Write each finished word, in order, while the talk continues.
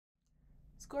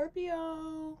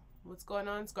Scorpio, what's going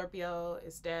on, Scorpio?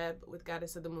 It's Deb with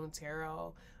Goddess of the Moon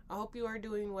Tarot. I hope you are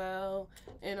doing well,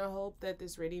 and I hope that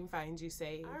this reading finds you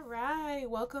safe. All right,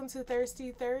 welcome to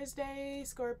Thirsty Thursday,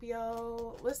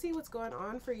 Scorpio. Let's see what's going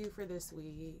on for you for this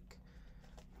week.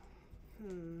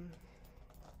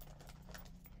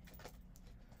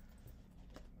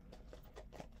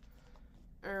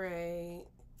 All right,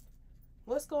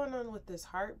 what's going on with this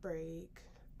heartbreak?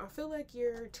 I feel like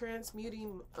you're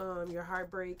transmuting your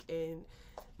heartbreak and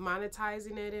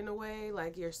monetizing it in a way,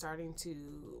 like you're starting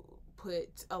to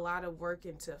put a lot of work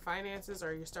into finances,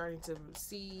 or you're starting to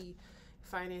see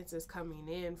finances coming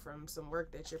in from some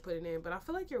work that you're putting in. But I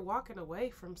feel like you're walking away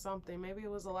from something. Maybe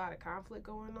it was a lot of conflict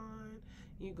going on.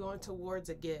 You're going towards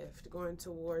a gift, going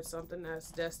towards something that's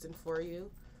destined for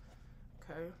you.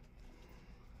 Okay.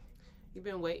 You've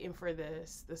been waiting for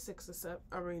this,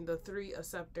 the three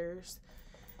acceptors.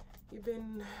 You've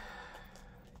been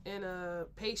in a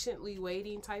patiently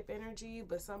waiting type energy,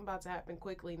 but something about to happen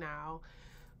quickly now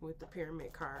with the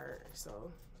pyramid card.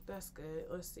 So that's good.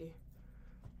 Let's see.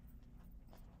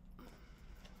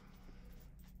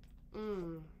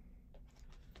 You're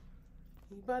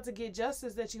about to get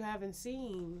justice that you haven't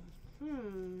seen.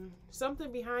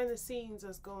 Something behind the scenes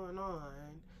that's going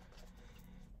on.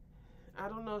 I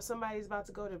don't know if somebody's about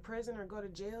to go to prison or go to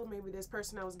jail. Maybe this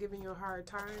person that was giving you a hard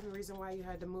time, the reason why you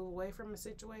had to move away from a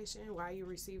situation, why you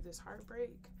received this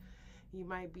heartbreak. You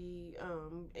might be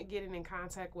getting in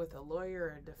contact with a lawyer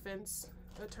or a defense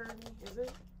attorney.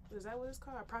 Is that what it's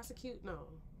called? Prosecute? No.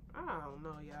 I don't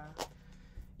know, y'all.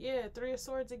 Yeah, Three of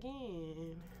Swords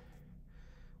again.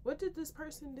 What did this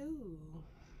person do?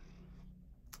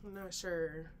 I'm not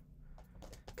sure.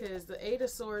 Because the Eight of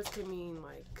Swords can mean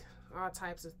like all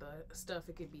types of stuff.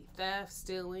 It could be theft,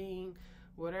 stealing,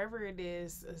 whatever it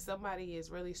is. Somebody is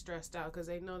really stressed out because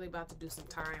they know they're about to do some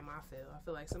time. I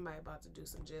feel like somebody about to do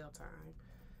some jail time.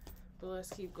 But let's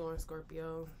keep going,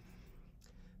 Scorpio.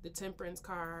 The Temperance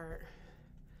card.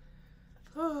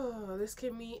 Oh, this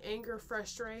can mean anger,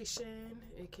 frustration.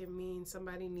 It can mean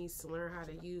somebody needs to learn how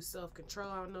to use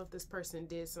self-control. I don't know if this person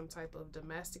did some type of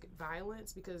domestic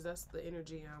violence, because that's the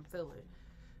energy I'm feeling.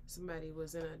 Somebody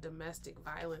was in a domestic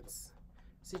violence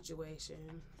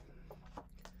situation.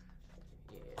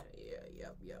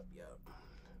 Yep.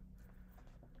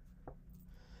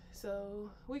 So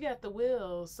we got the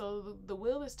wheel. So the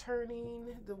wheel is turning.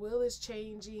 The wheel is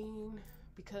changing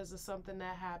because of something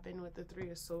that happened with the Three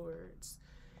of Swords.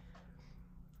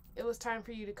 It was time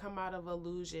for you to come out of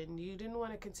illusion. You didn't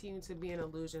want to continue to be an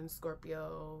illusion,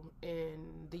 Scorpio,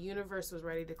 and the universe was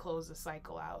ready to close the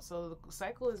cycle out. So the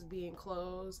cycle is being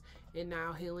closed, and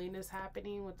now healing is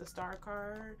happening with the Star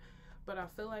card. But I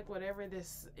feel like whatever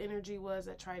this energy was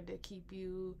that tried to keep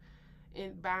you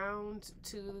bound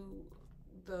to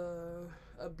the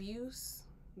abuse,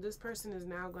 this person is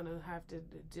now going to have to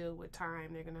deal with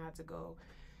time. They're going to have to go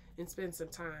and spend some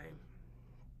time.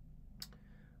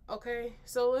 Okay,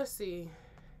 so let's see.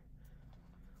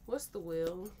 What's the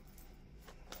wheel?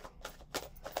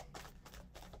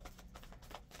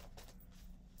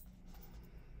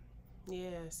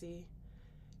 Yeah, see.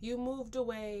 You moved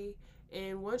away,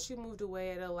 and once you moved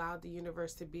away, it allowed the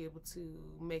universe to be able to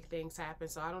make things happen.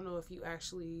 So I don't know if you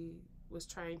actually was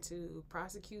trying to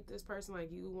prosecute this person,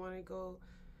 like you want to go,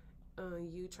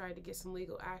 you tried to get some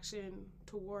legal action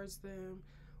towards them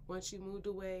once you moved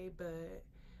away, but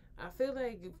I feel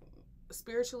like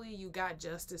spiritually you got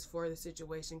justice for the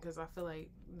situation, because I feel like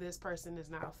this person is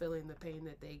now feeling the pain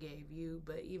that they gave you.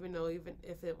 But even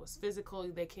if it was physical,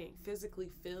 they can't physically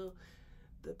feel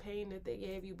the pain that they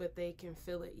gave you, but they can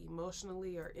feel it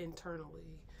emotionally or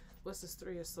internally. What's this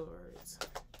Three of Swords?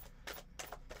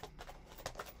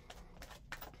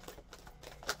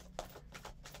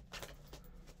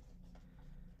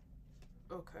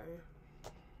 Okay.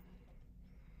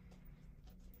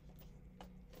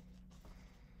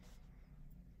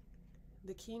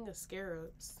 The King of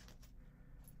Scarabs.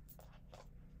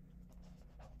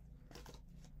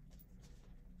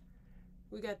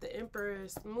 We got the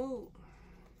Empress Moot.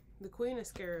 The Queen of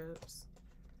Scarabs.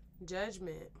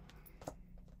 Judgment.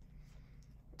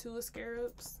 Two of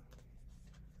Scarabs.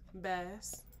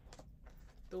 Bass.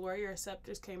 The Warrior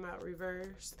Scepters came out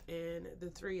reversed. And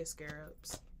the Three of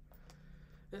Scarabs.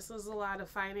 This was a lot of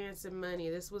finance and money.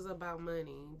 This was about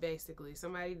money, basically.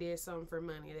 Somebody did something for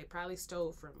money. They probably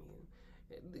stole from you.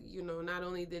 You know, not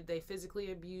only did they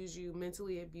physically abuse you,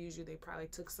 mentally abuse you, they probably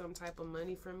took some type of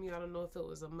money from you. I don't know if it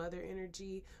was a mother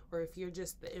energy or if you're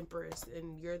just the Empress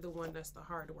and you're the one that's the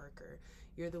hard worker.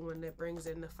 You're the one that brings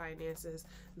in the finances,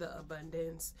 the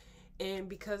abundance. And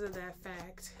because of that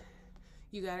fact,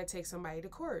 you got to take somebody to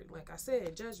court. Like I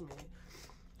said, judgment.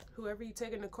 whoever you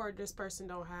taking to court, this person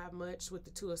don't have much with the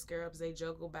Two of Scarabs. They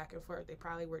juggle back and forth. They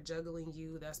probably were juggling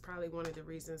you. That's probably one of the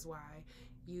reasons why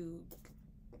you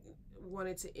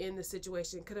wanted to end the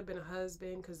situation. Could have been a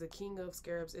husband, because the King of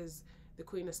Scarabs is the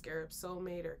Queen of Scarabs,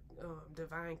 soulmate or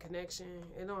divine connection.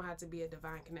 It don't have to be a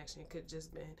divine connection. It could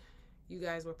just been you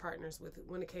guys were partners with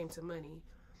when it came to money.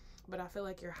 But I feel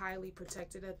like you're highly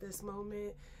protected at this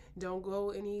moment. Don't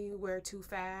go anywhere too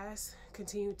fast.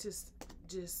 Continue to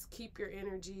just keep your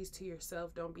energies to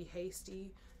yourself. Don't be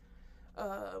hasty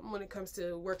when it comes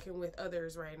to working with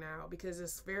others right now, because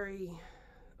it's very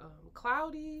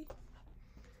cloudy.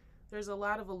 There's a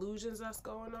lot of illusions that's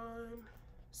going on.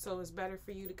 So it's better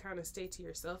for you to kind of stay to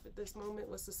yourself at this moment.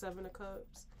 What's the Seven of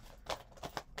Cups?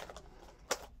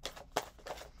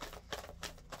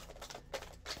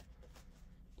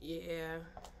 Yeah.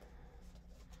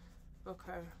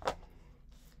 Okay.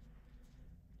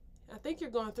 I think you're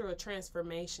going through a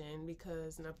transformation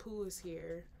because Napu is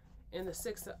here. And the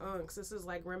Six of Unks. This is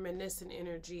like reminiscent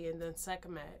energy, and then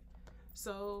Sekhmet.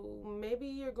 So maybe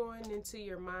you're going into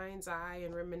your mind's eye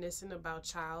and reminiscing about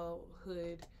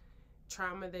childhood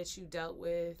trauma that you dealt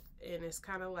with. And it's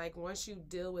kind of like once you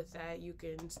deal with that, you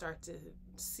can start to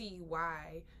see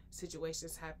why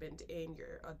situations happened in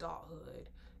your adulthood.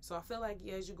 So I feel like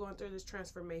as you're going through this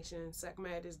transformation,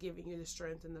 Sekhmet is giving you the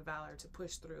strength and the valor to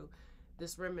push through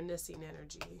this reminiscing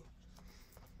energy.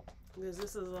 Because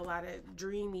this is a lot of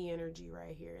dreamy energy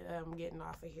right here that I'm getting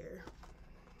off of here.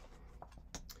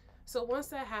 So once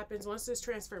that happens, once this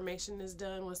transformation is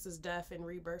done, once this death and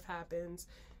rebirth happens,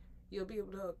 you'll be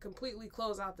able to completely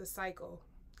close out this cycle.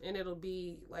 And it'll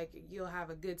be like you'll have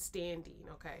a good standing,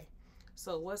 okay?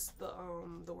 So what's the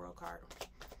World card?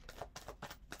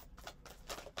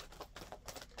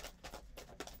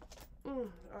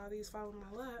 All these fall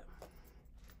in my lap.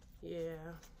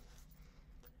 Yeah.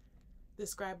 The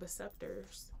Scribe of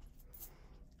Scepters.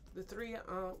 The Three of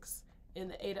Unks and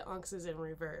the Eight of Unks is in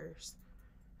reverse.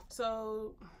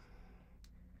 So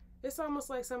it's almost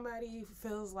like somebody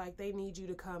feels like they need you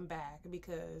to come back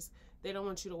because they don't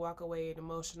want you to walk away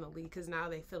emotionally, because now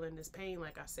they feeling this pain.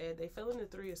 Like I said, they feeling the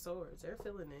Three of Swords. They're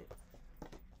feeling it.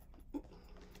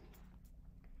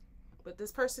 But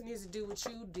this person needs to do what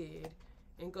you did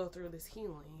and go through this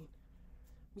healing,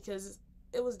 because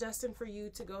it was destined for you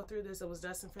to go through this. It was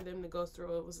destined for them to go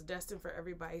through it. It was destined for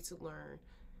everybody to learn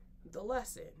the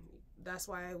lesson. That's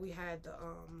why we had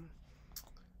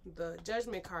the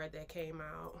Judgment card that came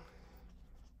out.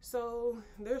 So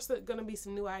there's going to be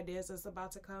some new ideas that's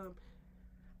about to come.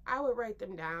 I would write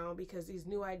them down because these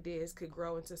new ideas could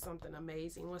grow into something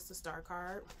amazing. What's the Star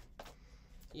card?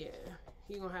 Yeah,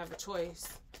 you're going to have a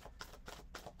choice.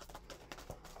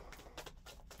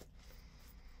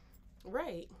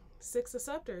 Right. Six of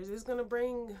Scepters is going to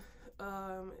bring,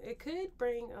 it could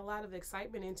bring a lot of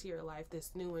excitement into your life,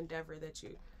 this new endeavor that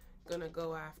you're going to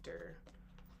go after.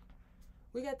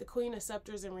 We got the Queen of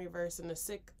Scepters in reverse and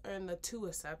the Two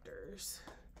of Scepters.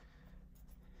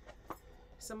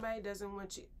 Somebody doesn't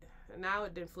want you, now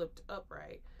it didn't flip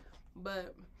upright,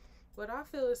 but what I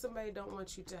feel is somebody don't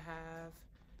want you to have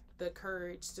the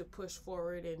courage to push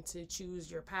forward and to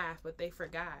choose your path, but they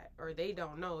forgot or they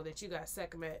don't know that you got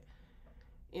Sekhmet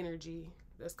energy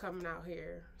that's coming out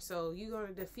here. So you're going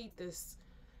to defeat this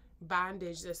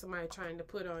bondage that somebody trying to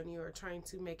put on you or trying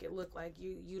to make it look like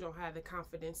you don't have the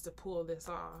confidence to pull this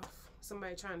off.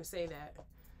 Somebody trying to say that.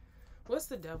 What's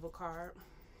the Devil card?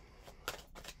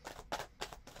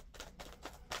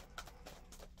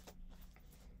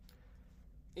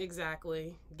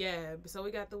 Exactly. Gab. So we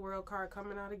got the World card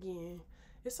coming out again.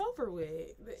 It's over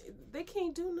with. They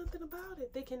can't do nothing about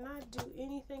it. They cannot do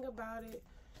anything about it.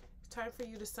 Time for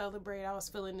you to celebrate. I was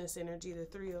feeling this energy, the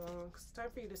Three of Wands. It's time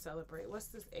for you to celebrate. What's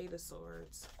this Eight of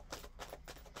Swords?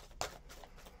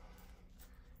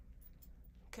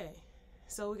 Okay,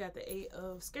 so we got the Eight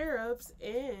of Scarabs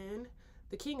and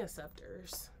the King of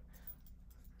Scepters.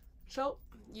 So,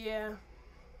 yeah.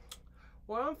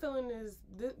 What I'm feeling is,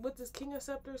 with this King of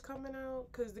Scepters coming out,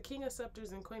 because the King of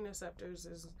Scepters and Queen of Scepters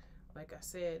is, like I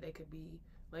said, they could be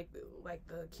like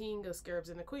the King of Scarabs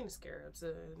and the Queen of Scarabs.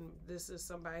 And this is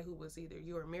somebody who was either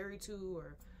you were married to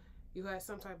or you had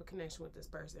some type of connection with this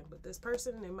person. But this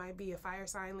person, it might be a fire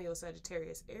sign, Leo,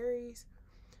 Sagittarius, Aries.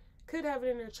 Could have it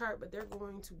in their chart, but they're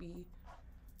going to be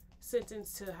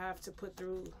sentenced to have to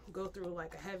go through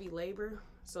like a heavy labor.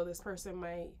 So this person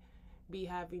might be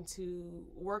having to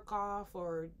work off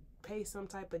or pay some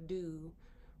type of due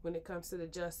when it comes to the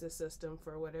justice system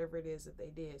for whatever it is that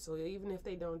they did. So even if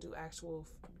they don't do actual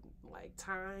like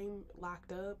time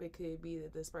locked up, it could be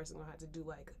that this person gonna have to do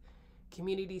like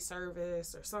community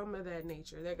service or something of that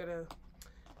nature. They're gonna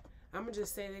I'm gonna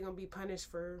just say they're gonna be punished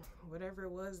for whatever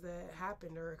it was that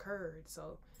happened or occurred.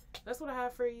 So that's what I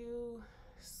have for you,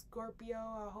 Scorpio.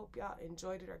 I hope y'all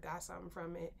enjoyed it or got something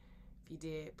from it. If you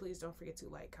did, please don't forget to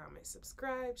like, comment,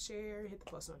 subscribe, share, hit the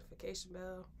post notification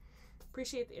bell.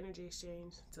 Appreciate the energy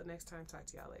exchange. Until next time, talk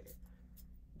to y'all later.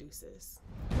 Deuces.